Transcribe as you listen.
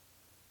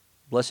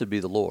Blessed be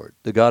the Lord,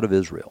 the God of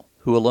Israel,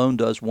 who alone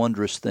does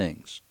wondrous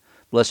things.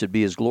 Blessed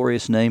be his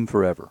glorious name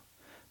forever.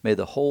 May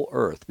the whole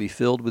earth be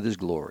filled with his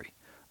glory.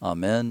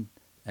 Amen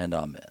and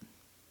amen.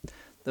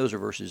 Those are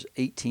verses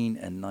 18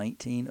 and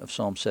 19 of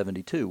Psalm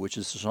 72, which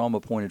is the psalm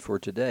appointed for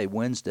today,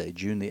 Wednesday,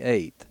 June the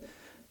 8th,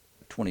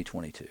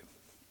 2022.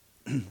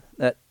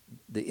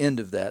 The end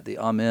of that, the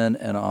Amen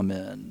and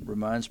Amen,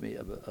 reminds me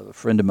of a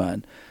friend of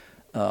mine,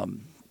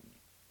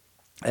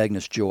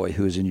 Agnes Joy,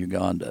 who is in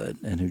Uganda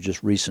and who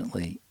just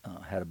recently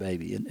had a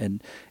baby.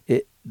 And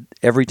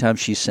every time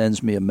she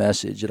sends me a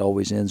message, it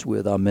always ends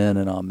with Amen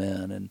and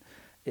Amen. And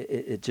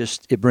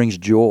it brings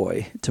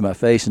joy to my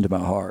face and to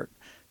my heart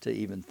to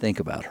even think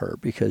about her,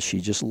 because she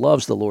just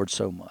loves the Lord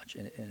so much,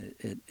 and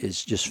it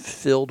is just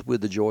filled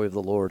with the joy of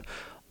the Lord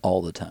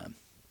all the time.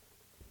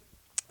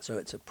 So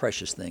it's a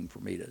precious thing for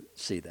me to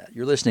see that.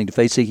 You're listening to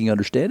Faith Seeking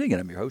Understanding, and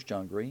I'm your host,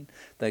 John Green.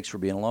 Thanks for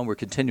being along. We're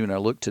continuing our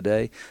look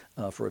today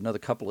for another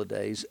couple of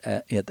days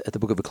at the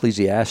book of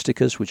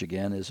Ecclesiasticus, which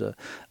again is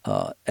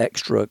a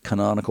extra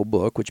canonical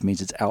book, which means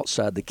it's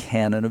outside the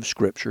canon of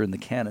Scripture, and the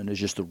canon is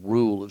just the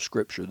rule of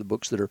Scripture, the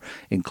books that are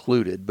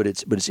included. But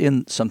it's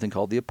in something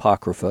called the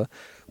Apocrypha,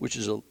 which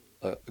is a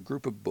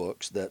group of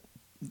books that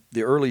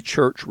the early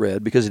church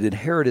read because it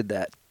inherited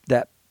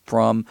that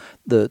from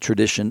the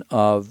tradition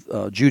of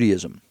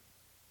Judaism.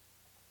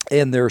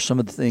 And there are some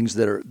of the things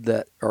that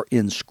are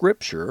in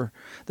Scripture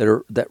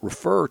that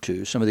refer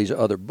to some of these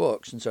other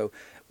books. And so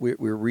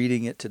we're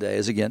reading it today.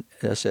 As again,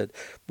 as I said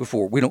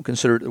before, we don't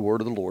consider it the word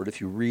of the Lord. If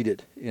you read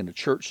it in a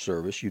church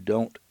service, you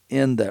don't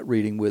end that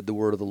reading with the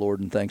word of the Lord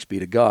and thanks be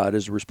to God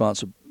as a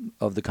response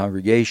of the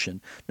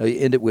congregation. No, you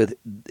end it with,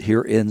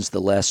 here ends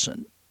the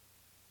lesson,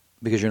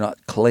 because you're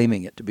not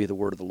claiming it to be the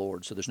word of the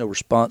Lord. So there's no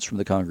response from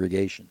the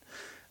congregation.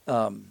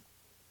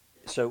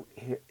 So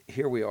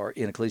here we are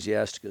in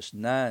Ecclesiasticus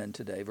 9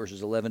 today,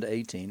 verses 11 to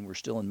 18. We're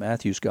still in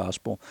Matthew's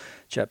Gospel,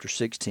 chapter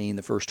 16,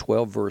 the first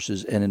 12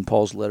 verses, and in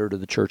Paul's letter to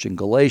the church in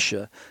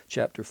Galatia,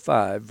 chapter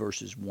 5,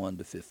 verses 1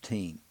 to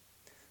 15.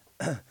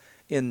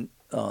 In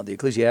the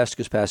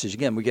Ecclesiasticus passage,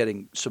 again, we're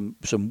getting some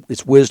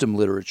it's wisdom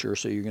literature,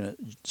 so you're going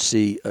to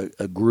see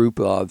a group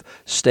of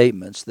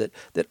statements that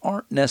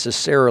aren't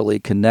necessarily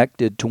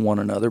connected to one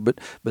another,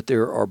 but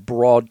there are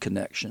broad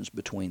connections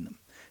between them.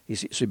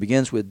 So he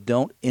begins with,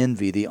 don't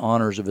envy the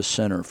honors of a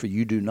sinner, for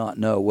you do not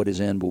know what his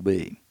end will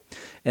be.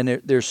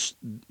 And there's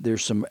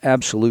some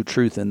absolute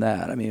truth in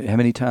that. I mean, how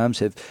many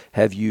times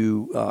have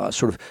you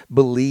sort of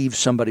believed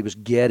somebody was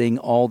getting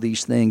all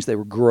these things, they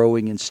were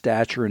growing in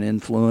stature and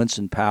influence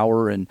and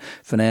power and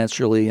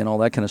financially and all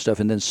that kind of stuff,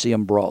 and then see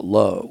them brought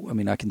low? I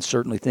mean, I can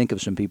certainly think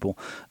of some people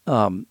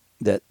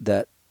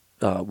that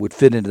would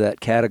fit into that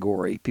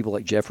category. People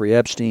like Jeffrey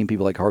Epstein,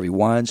 people like Harvey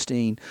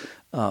Weinstein.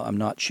 I'm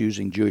not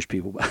choosing Jewish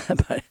people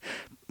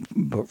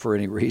but for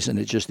any reason.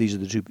 It's just these are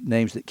the two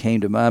names that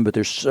came to mind. But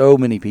there's so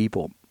many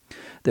people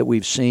that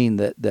we've seen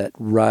that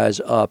rise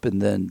up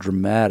and then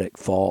dramatic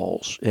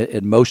falls,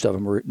 and most of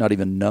them are not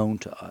even known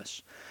to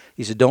us.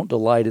 He said, don't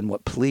delight in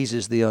what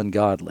pleases the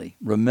ungodly.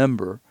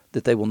 Remember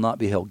that they will not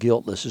be held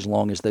guiltless as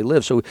long as they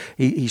live. So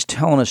he's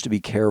telling us to be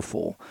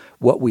careful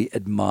what we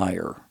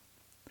admire.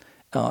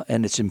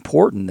 And it's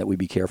important that we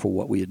be careful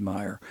what we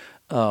admire.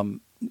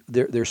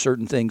 There are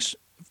certain things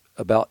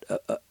about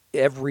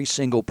every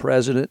single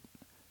president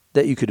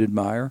that you could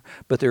admire,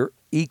 but there are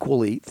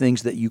equally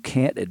things that you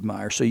can't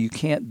admire. So you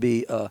can't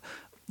be a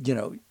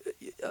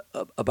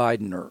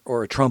Biden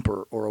or a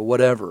Trumper or a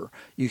whatever.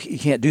 You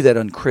can't do that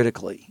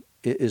uncritically.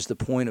 Is the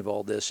point of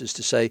all this, is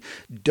to say,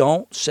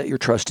 don't set your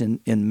trust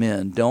in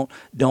men.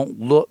 Don't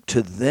look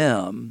to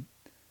them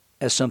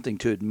as something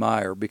to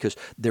admire because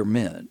they're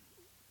men.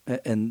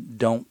 And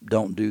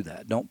don't do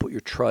that. Don't put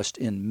your trust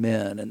in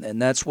men,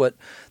 and that's what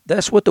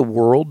the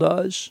world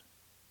does.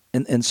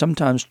 And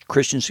sometimes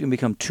Christians can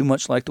become too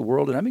much like the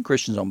world, and I mean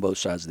Christians on both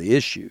sides of the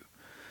issue.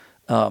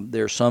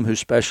 There are some who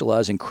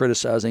specialize in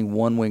criticizing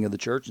one wing of the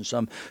church, and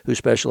some who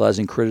specialize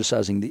in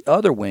criticizing the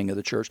other wing of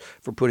the church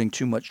for putting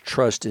too much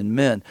trust in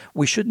men.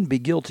 We shouldn't be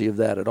guilty of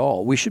that at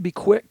all. We should be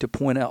quick to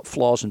point out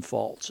flaws and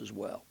faults as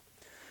well.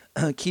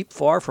 Keep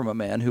far from a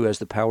man who has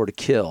the power to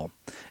kill,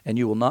 and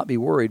you will not be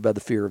worried by the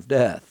fear of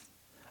death.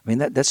 I mean,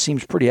 that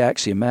seems pretty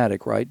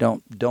axiomatic, right?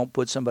 Don't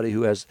put somebody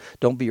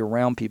don't be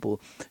around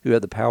people who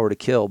have the power to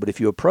kill. But if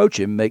you approach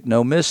him, make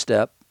no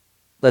misstep,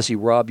 lest he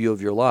rob you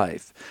of your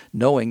life,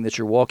 knowing that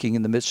you're walking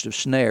in the midst of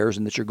snares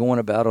and that you're going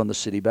about on the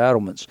city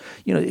battlements.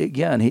 You know,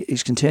 again,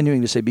 he's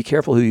continuing to say, be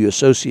careful who you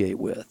associate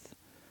with.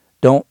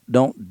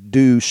 Don't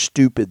do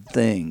stupid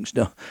things.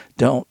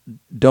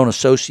 Don't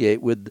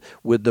associate with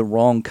the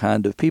wrong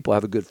kind of people. I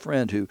have a good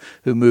friend who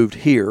moved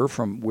here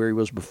from where he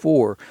was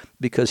before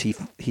because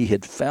he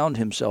had found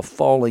himself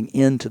falling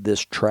into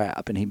this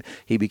trap, and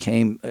he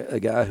became a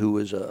guy who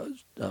was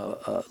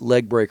a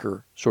leg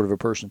breaker sort of a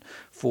person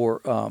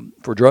for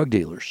drug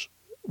dealers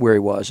where he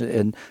was.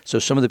 And so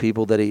some of the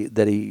people that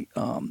he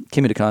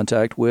came into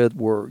contact with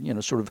were,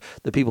 sort of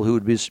the people who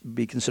would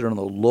be considered on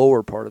the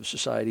lower part of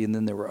society, and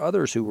then there were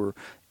others who were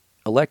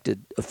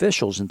elected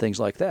officials and things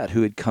like that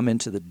who had come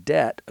into the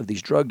debt of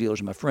these drug dealers.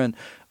 And my friend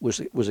was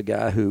a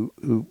guy who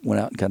went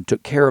out and kind of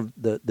took care of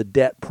the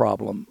debt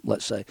problem,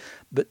 let's say.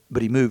 But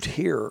he moved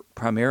here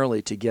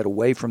primarily to get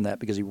away from that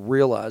because he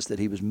realized that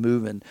he was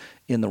moving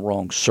in the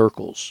wrong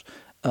circles.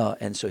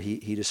 And so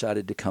he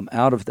decided to come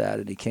out of that,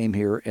 and he came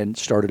here and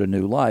started a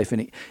new life.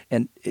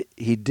 And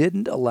he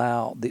didn't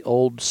allow the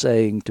old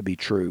saying to be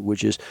true,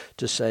 which is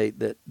to say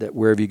that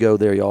wherever you go,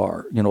 there you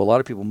are. You know, a lot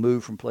of people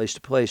move from place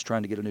to place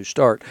trying to get a new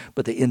start,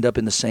 but they end up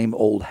in the same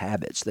old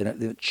habits. They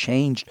haven't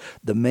changed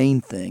the main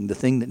thing, the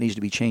thing that needs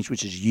to be changed,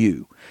 which is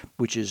you,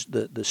 which is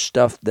the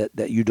stuff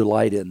that you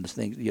delight in, the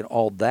things, you know,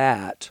 all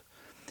that.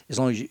 As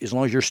long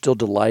as you're still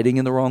delighting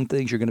in the wrong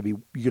things, you're going to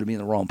be in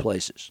the wrong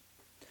places.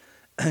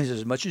 He says,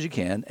 as much as you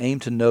can, aim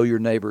to know your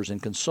neighbors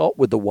and consult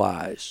with the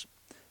wise.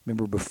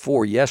 Remember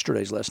before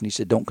yesterday's lesson, he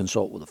said, don't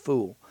consult with a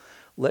fool.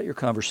 Let your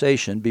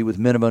conversation be with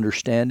men of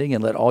understanding,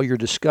 and let all your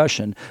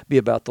discussion be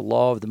about the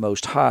law of the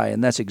Most High.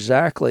 And that's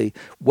exactly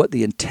what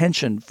the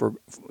intention for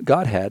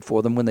God had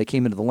for them when they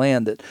came into the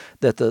land,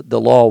 that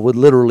the law would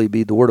literally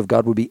be, the Word of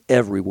God would be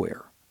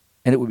everywhere.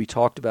 And it would be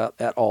talked about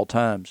at all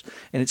times.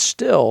 And it's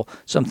still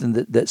something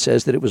that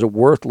says that it was a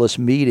worthless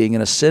meeting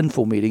and a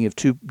sinful meeting if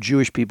two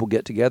Jewish people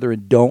get together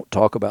and don't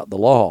talk about the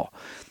law.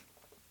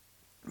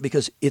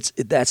 Because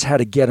that's how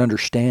to get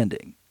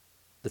understanding.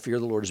 The fear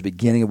of the Lord is the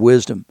beginning of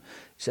wisdom,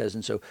 he says.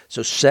 And so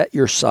set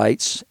your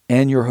sights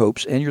and your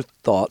hopes and your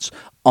thoughts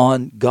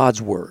on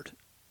God's Word,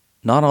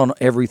 not on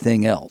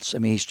everything else. I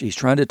mean, he's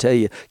trying to tell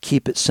you,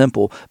 keep it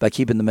simple by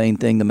keeping the main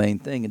thing,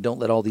 and don't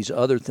let all these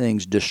other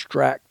things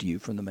distract you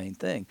from the main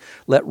thing.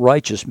 Let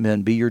righteous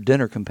men be your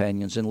dinner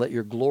companions, and let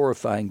your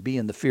glorifying be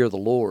in the fear of the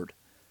Lord,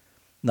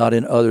 not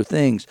in other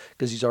things,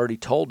 because he's already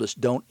told us,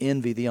 don't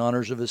envy the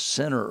honors of a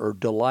sinner or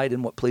delight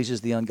in what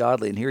pleases the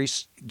ungodly. And here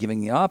he's giving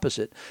the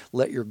opposite.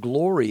 Let your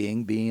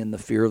glorying be in the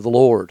fear of the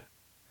Lord.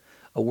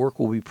 A work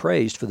will be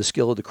praised for the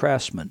skill of the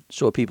craftsman.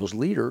 So a people's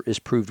leader is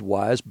proved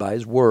wise by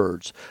his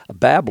words. A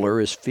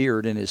babbler is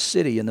feared in his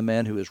city, and the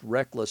man who is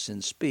reckless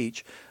in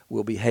speech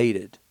will be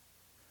hated.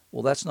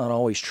 Well, that's not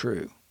always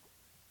true.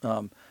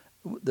 The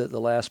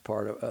last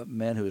part, a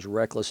man who is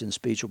reckless in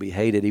speech will be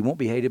hated. He won't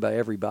be hated by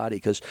everybody,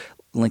 because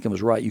Lincoln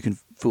was right. You can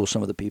fool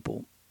some of the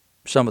people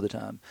some of the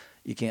time.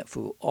 You can't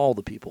fool all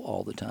the people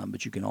all the time,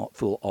 but you can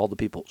fool all the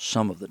people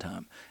some of the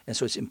time. And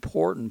so it's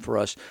important for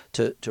us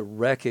to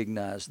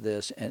recognize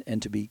this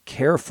and to be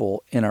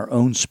careful in our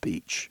own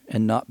speech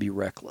and not be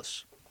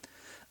reckless.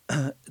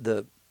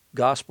 The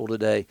gospel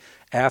today,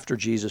 after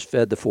Jesus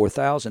fed the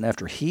 4,000,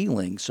 after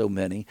healing so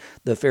many,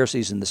 the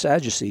Pharisees and the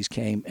Sadducees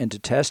came, and to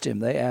test him,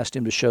 they asked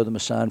him to show them a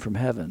sign from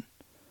heaven.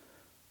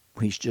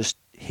 He's just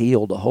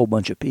healed a whole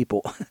bunch of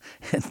people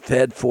and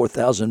fed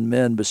 4,000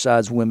 men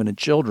besides women and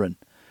children.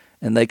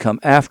 And they come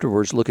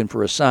afterwards looking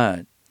for a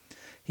sign.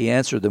 He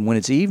answered them, when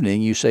it's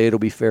evening, you say it'll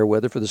be fair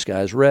weather, for the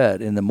sky is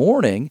red. In the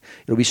morning,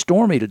 it'll be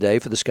stormy today,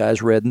 for the sky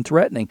is red and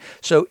threatening.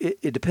 So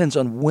it depends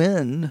on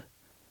when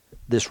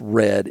this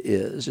red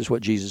is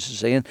what Jesus is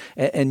saying.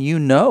 And you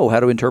know how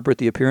to interpret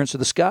the appearance of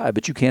the sky,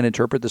 but you can't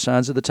interpret the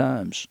signs of the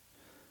times.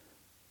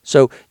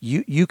 So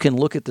you can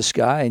look at the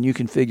sky and you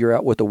can figure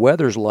out what the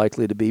weather's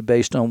likely to be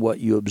based on what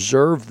you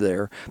observe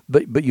there,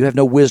 but you have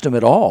no wisdom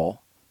at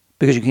all,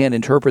 because you can't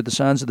interpret the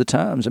signs of the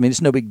times. I mean,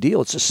 it's no big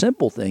deal. It's a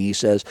simple thing, he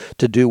says,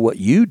 to do what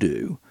you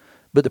do.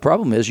 But the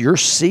problem is you're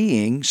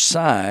seeing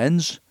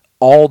signs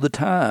all the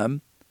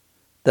time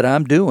that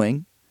I'm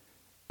doing,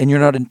 and you're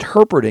not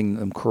interpreting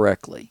them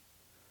correctly.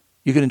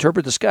 You can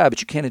interpret the sky,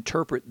 but you can't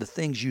interpret the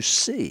things you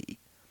see.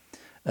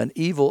 An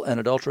evil and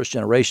adulterous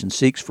generation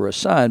seeks for a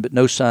sign, but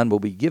no sign will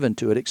be given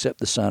to it except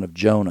the sign of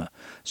Jonah.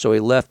 So he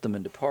left them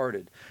and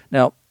departed.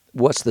 Now,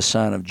 what's the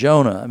sign of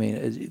Jonah? I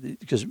mean,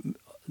 because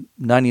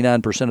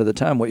 99% of the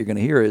time what you're going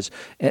to hear is,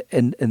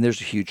 and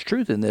there's a huge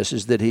truth in this,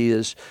 is that he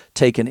is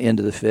taken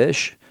into the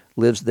fish,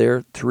 lives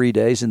there 3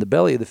 days in the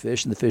belly of the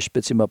fish, and the fish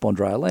spits him up on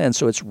dry land.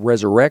 So it's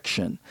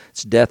resurrection.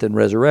 It's death and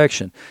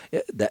resurrection.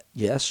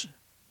 Yes,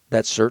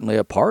 that's certainly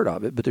a part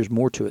of it, but there's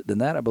more to it than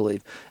that, I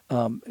believe,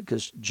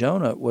 because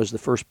Jonah was the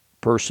first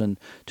person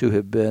to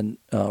have been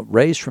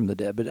raised from the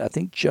dead. But I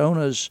think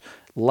Jonah's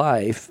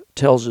life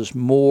tells us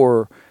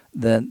more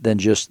than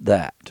just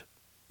that.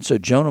 So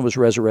Jonah was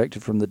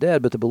resurrected from the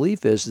dead, but the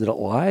belief is that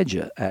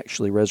Elijah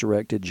actually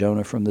resurrected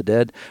Jonah from the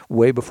dead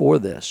way before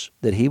this,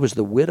 that he was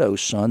the widow's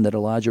son that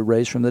Elijah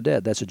raised from the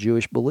dead. That's a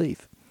Jewish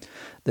belief,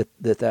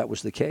 that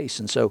was the case.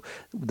 And so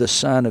the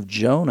sign of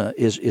Jonah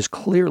is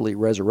clearly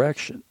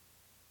resurrection,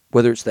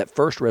 whether it's that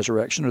first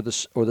resurrection or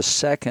the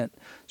second,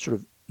 sort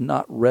of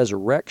not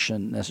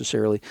resurrection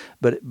necessarily,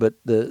 but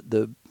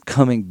the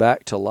coming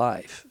back to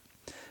life.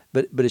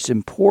 But it's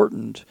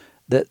important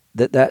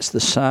that's the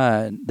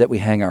sign that we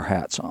hang our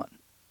hats on.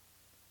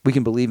 We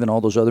can believe in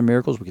all those other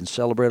miracles. We can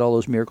celebrate all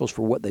those miracles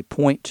for what they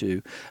point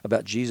to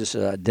about Jesus'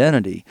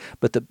 identity.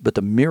 But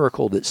the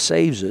miracle that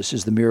saves us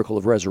is the miracle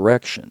of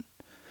resurrection,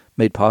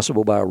 made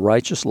possible by a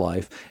righteous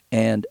life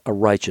and a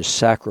righteous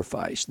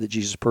sacrifice, that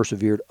Jesus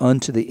persevered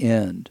unto the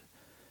end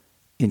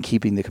in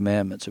keeping the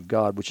commandments of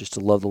God, which is to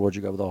love the Lord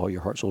your God with all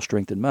your heart, soul,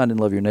 strength, and mind, and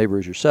love your neighbor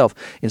as yourself.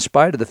 In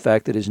spite of the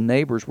fact that his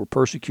neighbors were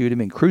persecuting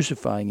him and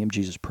crucifying him,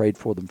 Jesus prayed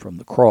for them from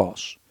the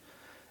cross.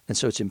 And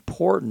so it's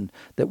important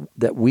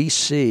that we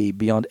see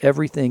beyond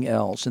everything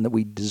else and that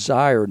we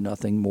desire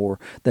nothing more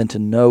than to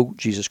know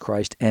Jesus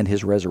Christ and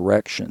his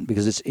resurrection,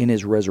 because it's in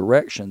his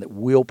resurrection that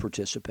we'll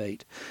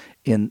participate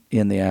in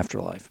the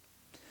afterlife.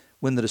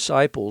 When the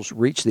disciples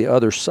reached the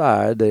other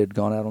side, they had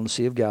gone out on the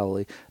Sea of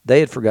Galilee, they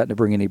had forgotten to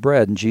bring any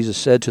bread, and Jesus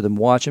said to them,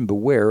 "Watch and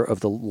beware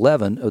of the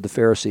leaven of the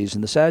Pharisees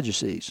and the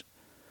Sadducees."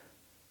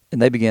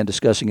 And they began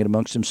discussing it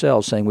amongst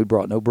themselves, saying, "We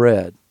brought no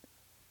bread."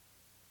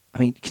 I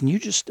mean, can you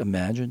just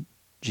imagine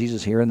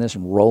Jesus hearing this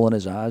and rolling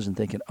his eyes and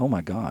thinking, "Oh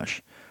my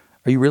gosh,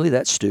 are you really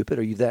that stupid?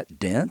 Are you that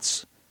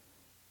dense?"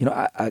 You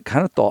know, I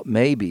kind of thought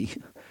maybe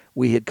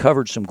we had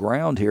covered some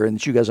ground here and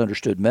that you guys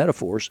understood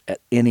metaphors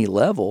at any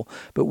level,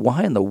 but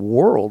why in the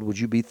world would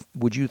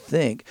you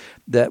think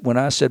that when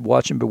I said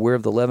watch and beware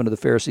of the leaven of the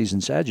Pharisees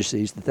and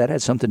Sadducees, that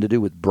had something to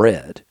do with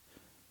bread?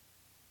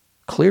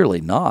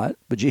 Clearly not,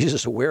 but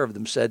Jesus, aware of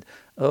them, said,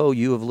 "Oh,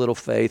 you of little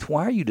faith,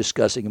 why are you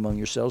discussing among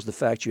yourselves the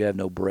fact you have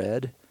no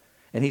bread?"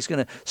 And he's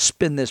going to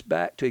spin this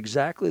back to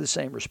exactly the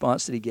same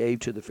response that he gave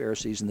to the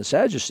Pharisees and the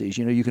Sadducees.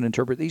 You know, you can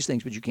interpret these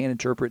things, but you can't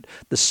interpret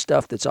the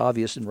stuff that's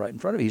obvious and right in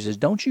front of you. He says,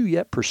 "Don't you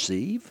yet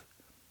perceive?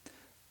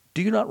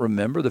 Do you not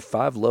remember the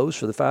 5 loaves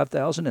for the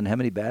 5,000 and how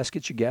many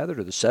baskets you gathered,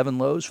 or the 7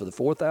 loaves for the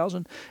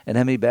 4,000 and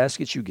how many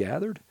baskets you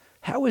gathered?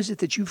 How is it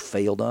that you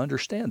fail to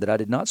understand that I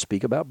did not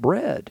speak about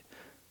bread?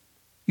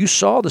 You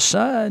saw the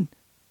sign,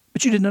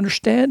 but you didn't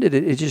understand it.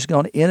 It's just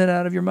gone in and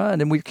out of your mind."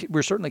 And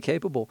we're certainly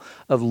capable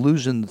of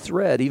losing the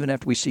thread, even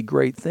after we see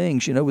great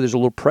things. You know, there's a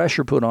little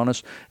pressure put on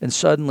us, and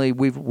suddenly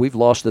we've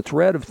lost the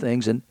thread of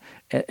things, and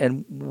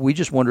we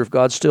just wonder if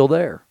God's still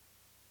there.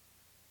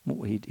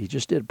 Well, he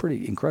just did a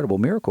pretty incredible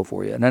miracle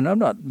for you. And I'm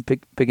not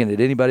picking at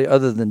anybody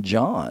other than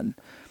John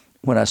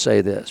when I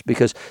say this,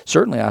 because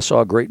certainly I saw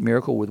a great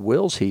miracle with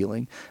Will's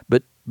healing,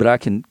 but I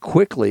can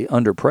quickly,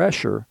 under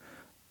pressure,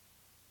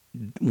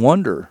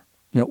 wonder,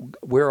 you know,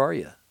 where are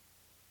you?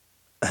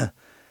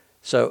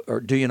 So, or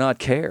do you not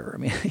care? I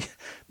mean,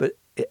 but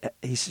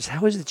he says,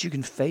 how is it that you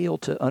can fail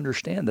to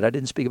understand that I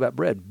didn't speak about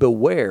bread?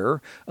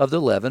 Beware of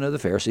the leaven of the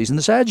Pharisees and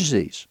the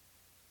Sadducees.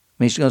 I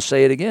mean, he's going to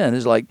say it again.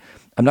 It's like,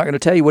 I'm not going to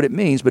tell you what it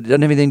means, but it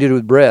doesn't have anything to do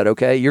with bread,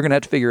 okay? You're going to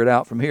have to figure it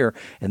out from here.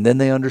 And then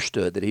they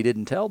understood that he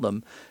didn't tell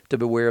them to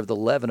beware of the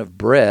leaven of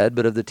bread,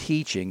 but of the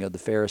teaching of the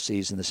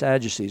Pharisees and the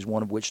Sadducees,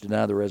 one of which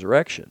deny the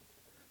resurrection.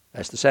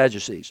 That's the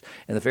Sadducees.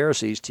 And the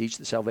Pharisees teach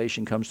that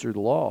salvation comes through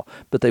the law,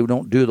 but they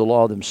don't do the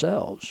law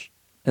themselves.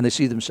 And they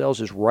see themselves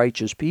as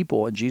righteous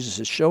people, and Jesus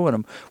is showing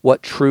them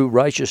what true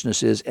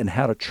righteousness is and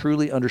how to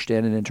truly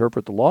understand and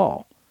interpret the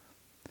law.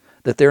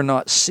 That they're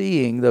not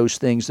seeing those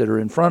things that are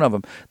in front of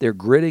them. They're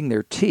gritting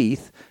their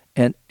teeth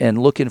and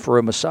looking for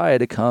a Messiah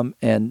to come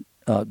and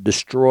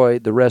destroy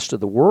the rest of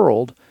the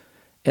world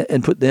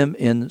and put them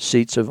in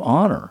seats of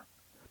honor.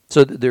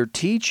 So their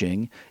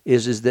teaching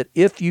is that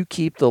if you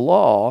keep the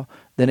law,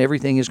 then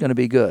everything is going to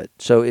be good.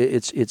 So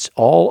it's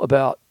all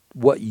about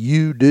what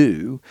you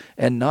do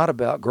and not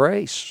about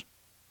grace.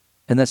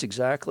 And that's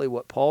exactly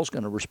what Paul's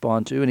going to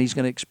respond to, and he's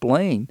going to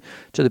explain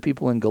to the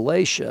people in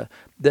Galatia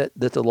that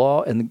the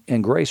law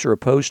and grace are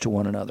opposed to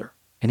one another.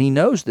 And he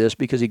knows this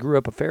because he grew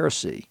up a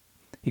Pharisee.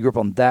 He grew up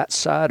on that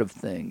side of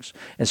things.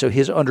 And so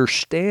his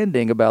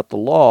understanding about the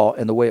law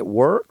and the way it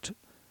worked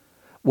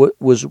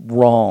was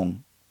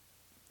wrong.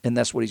 And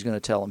that's what he's going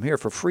to tell them here.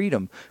 For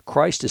freedom,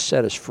 Christ has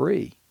set us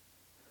free.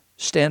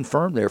 Stand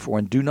firm, therefore,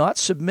 and do not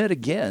submit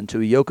again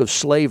to a yoke of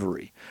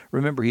slavery.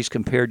 Remember, he's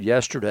compared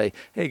yesterday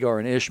Hagar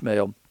and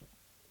Ishmael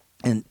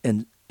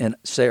and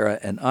Sarah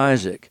and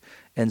Isaac,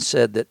 and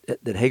said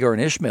that Hagar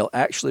and Ishmael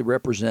actually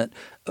represent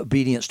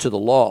obedience to the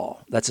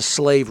law. That's a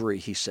slavery,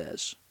 he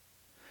says.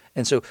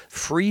 And so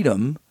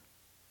freedom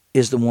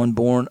is the one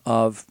born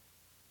of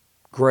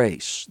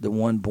grace, the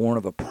one born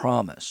of a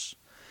promise.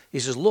 He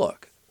says,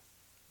 look,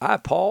 I,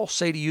 Paul,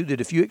 say to you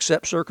that if you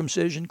accept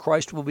circumcision,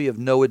 Christ will be of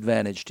no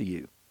advantage to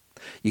you.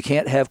 You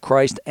can't have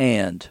Christ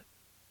and.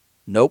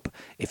 Nope.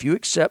 If you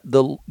accept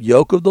the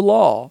yoke of the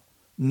law,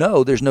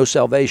 no, there's no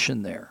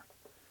salvation there.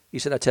 He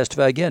said, I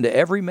testify again to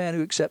every man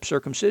who accepts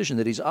circumcision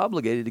that he's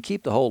obligated to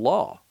keep the whole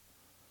law.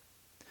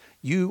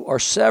 You are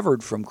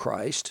severed from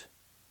Christ.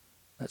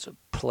 That's a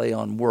play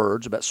on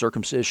words about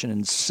circumcision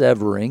and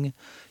severing.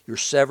 You're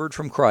severed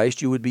from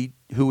Christ. You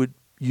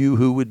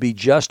who would be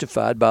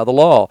justified by the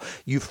law.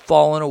 You've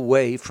fallen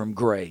away from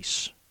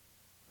grace.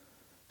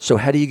 So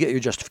how do you get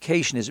your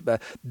justification? Is it by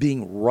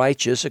being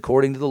righteous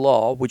according to the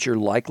law, which you're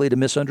likely to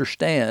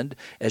misunderstand,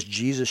 as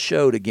Jesus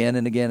showed again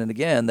and again and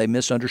again? They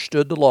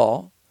misunderstood the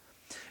law,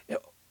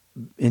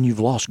 and you've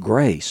lost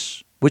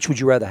grace. Which would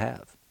you rather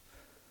have?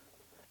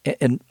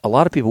 And a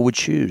lot of people would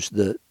choose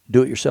the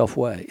do-it-yourself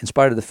way, in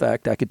spite of the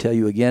fact I could tell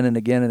you again and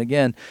again and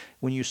again,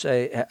 when you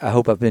say, I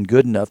hope I've been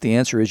good enough, the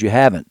answer is you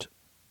haven't.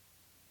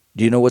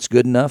 Do you know what's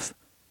good enough?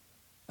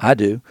 I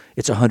do.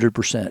 It's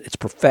 100%. It's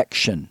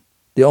perfection.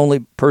 The only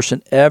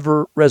person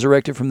ever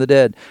resurrected from the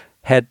dead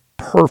had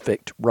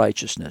perfect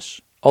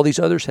righteousness. All these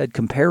others had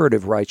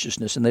comparative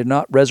righteousness, and they're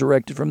not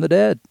resurrected from the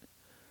dead.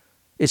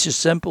 It's as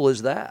simple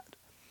as that.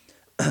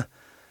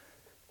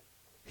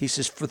 He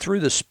says, for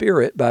through the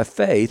Spirit, by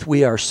faith,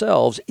 we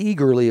ourselves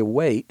eagerly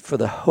await for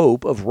the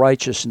hope of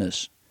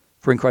righteousness.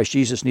 For in Christ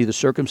Jesus, neither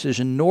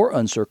circumcision nor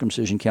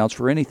uncircumcision counts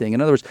for anything. In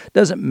other words, it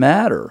doesn't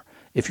matter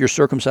if you're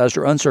circumcised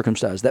or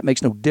uncircumcised. That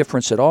makes no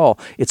difference at all.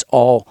 It's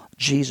all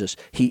Jesus.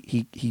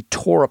 He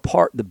tore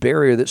apart the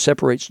barrier that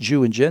separates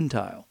Jew and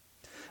Gentile.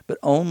 But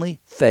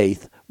only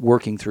faith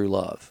working through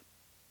love.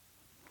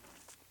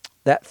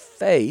 That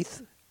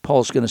faith,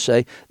 Paul's going to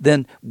say,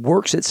 then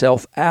works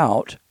itself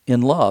out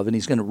in love. And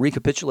he's going to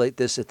recapitulate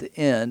this at the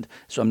end,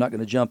 so I'm not going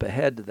to jump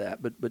ahead to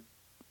that. But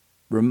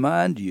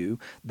remind you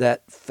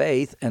that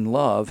faith and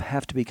love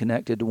have to be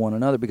connected to one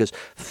another, because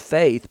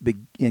faith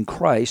in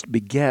Christ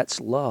begets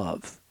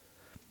love.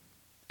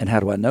 And how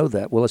do I know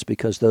that? Well, it's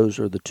because those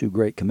are the two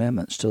great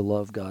commandments, to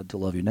love God, to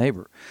love your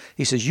neighbor.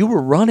 He says, you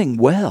were running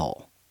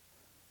well.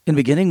 In the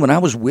beginning, when I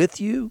was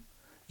with you,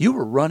 you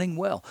were running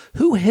well.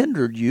 Who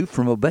hindered you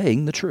from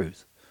obeying the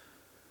truth?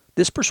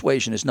 This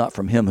persuasion is not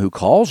from him who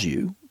calls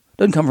you. It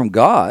doesn't come from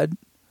God.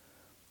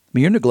 I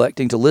mean, you're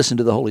neglecting to listen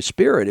to the Holy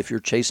Spirit if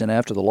you're chasing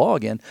after the law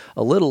again.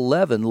 A little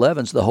leaven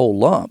leavens the whole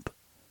lump.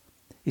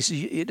 He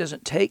says it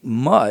doesn't take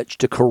much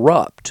to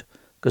corrupt,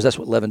 because that's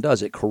what leaven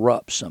does. It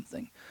corrupts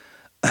something.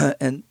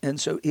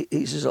 And so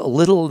he says a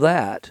little of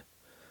that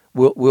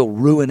will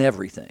ruin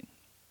everything.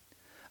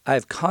 I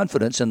have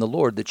confidence in the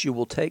Lord that you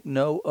will take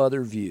no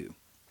other view.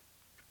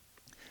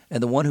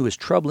 And the one who is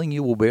troubling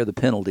you will bear the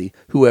penalty,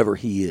 whoever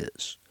he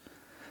is.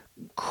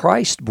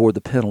 Christ bore the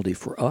penalty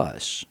for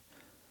us.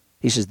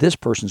 He says this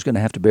person's going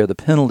to have to bear the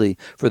penalty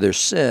for their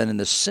sin, and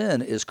the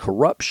sin is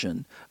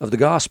corruption of the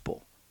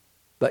gospel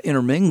by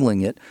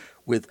intermingling it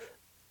with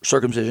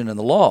circumcision and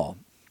the law.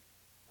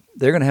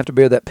 They're going to have to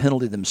bear that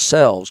penalty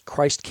themselves.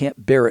 Christ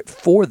can't bear it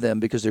for them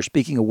because they're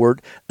speaking a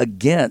word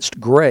against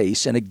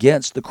grace and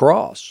against the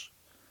cross.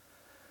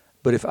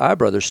 But if I,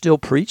 brothers, still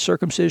preach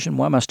circumcision,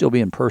 why am I still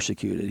being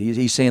persecuted?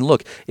 He's saying,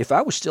 look, if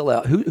I was still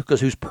out,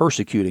 because who's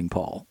persecuting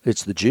Paul?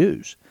 It's the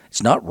Jews.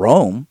 It's not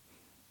Rome.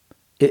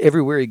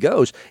 Everywhere he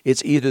goes,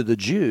 it's either the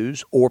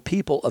Jews or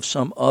people of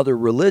some other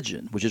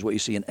religion, which is what you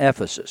see in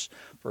Ephesus,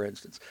 for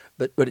instance.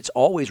 But it's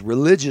always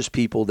religious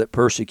people that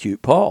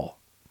persecute Paul.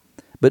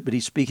 But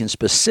he's speaking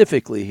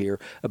specifically here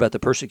about the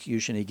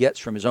persecution he gets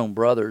from his own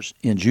brothers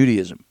in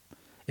Judaism.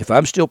 If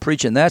I'm still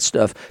preaching that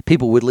stuff,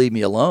 people would leave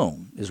me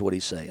alone, is what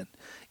he's saying.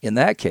 In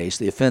that case,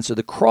 the offense of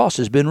the cross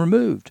has been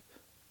removed.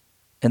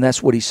 And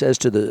that's what he says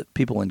to the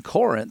people in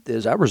Corinth,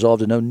 is I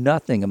resolve to know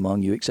nothing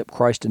among you except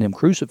Christ and him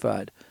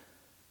crucified.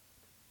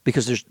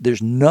 Because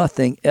there's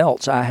nothing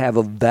else I have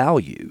of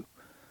value,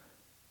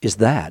 is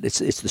that. It's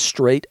the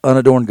straight,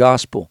 unadorned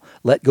gospel.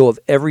 Let go of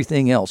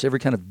everything else, every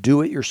kind of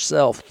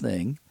do-it-yourself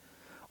thing,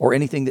 or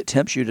anything that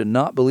tempts you to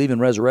not believe in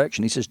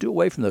resurrection. He says, do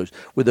away from those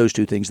with those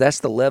two things. That's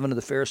the leaven of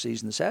the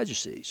Pharisees and the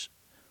Sadducees.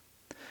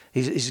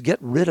 He says, get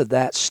rid of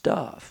that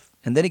stuff.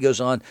 And then he goes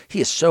on, he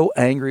is so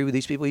angry with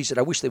these people. He said,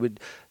 I wish who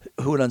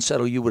would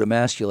unsettle you would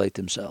emasculate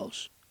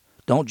themselves.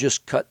 Don't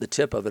just cut the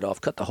tip of it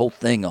off, cut the whole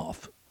thing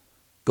off.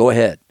 Go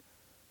ahead.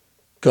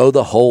 Go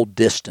the whole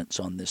distance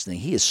on this thing.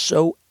 He is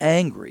so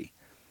angry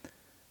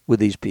with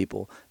these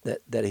people that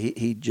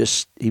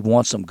he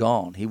wants them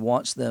gone. He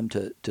wants them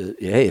to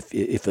hey,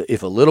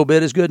 if a little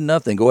bit is good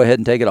enough, then go ahead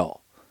and take it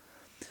all.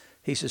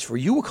 He says, for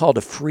you were called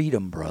to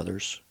freedom,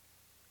 brothers.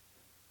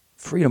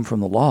 Freedom from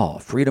the law,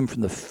 freedom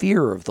from the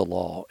fear of the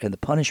law and the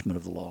punishment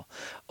of the law.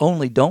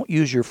 Only don't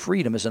use your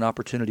freedom as an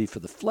opportunity for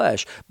the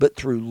flesh, but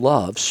through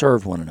love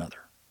serve one another.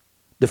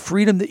 The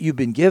freedom that you've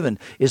been given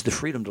is the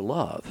freedom to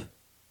love.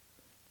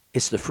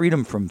 It's the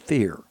freedom from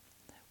fear,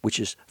 which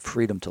is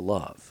freedom to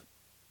love.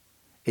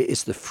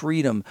 It's the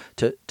freedom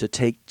to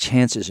take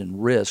chances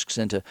and risks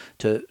and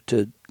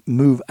to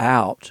move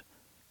out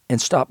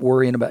and stop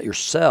worrying about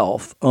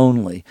yourself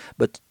only,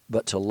 but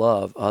to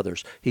love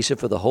others. He said,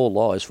 for the whole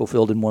law is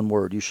fulfilled in one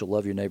word, you shall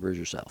love your neighbor as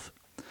yourself.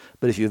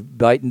 But if you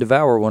bite and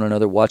devour one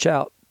another, watch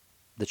out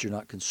that you're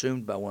not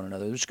consumed by one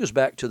another. This goes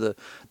back to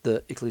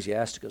the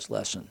Ecclesiasticus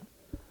lesson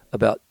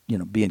about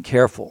being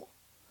careful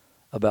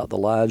about the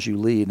lives you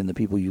lead and the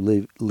people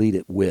you lead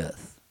it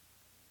with.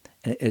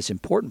 And it's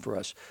important for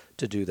us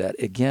to do that.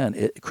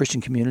 Again,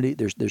 Christian community,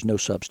 there's no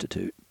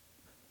substitute.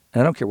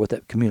 And I don't care what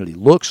that community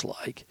looks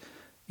like.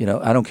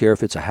 I don't care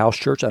if it's a house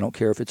church. I don't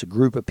care if it's a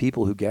group of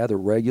people who gather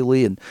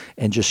regularly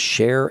and just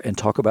share and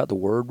talk about the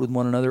word with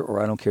one another,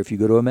 or I don't care if you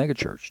go to a mega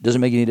church. It doesn't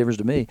make any difference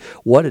to me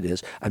what it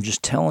is. I'm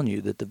just telling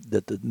you that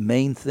the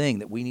main thing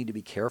that we need to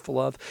be careful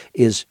of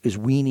is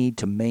we need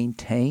to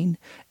maintain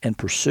and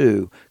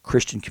pursue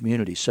Christian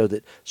community so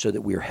that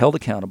we are held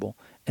accountable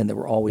and that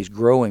we're always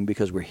growing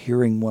because we're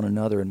hearing one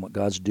another and what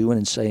God's doing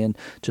and saying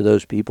to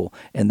those people.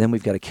 And then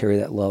we've got to carry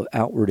that love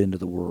outward into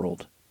the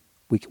world.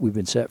 We've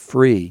been set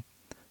free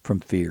from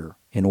fear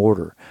in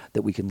order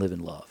that we can live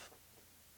in love.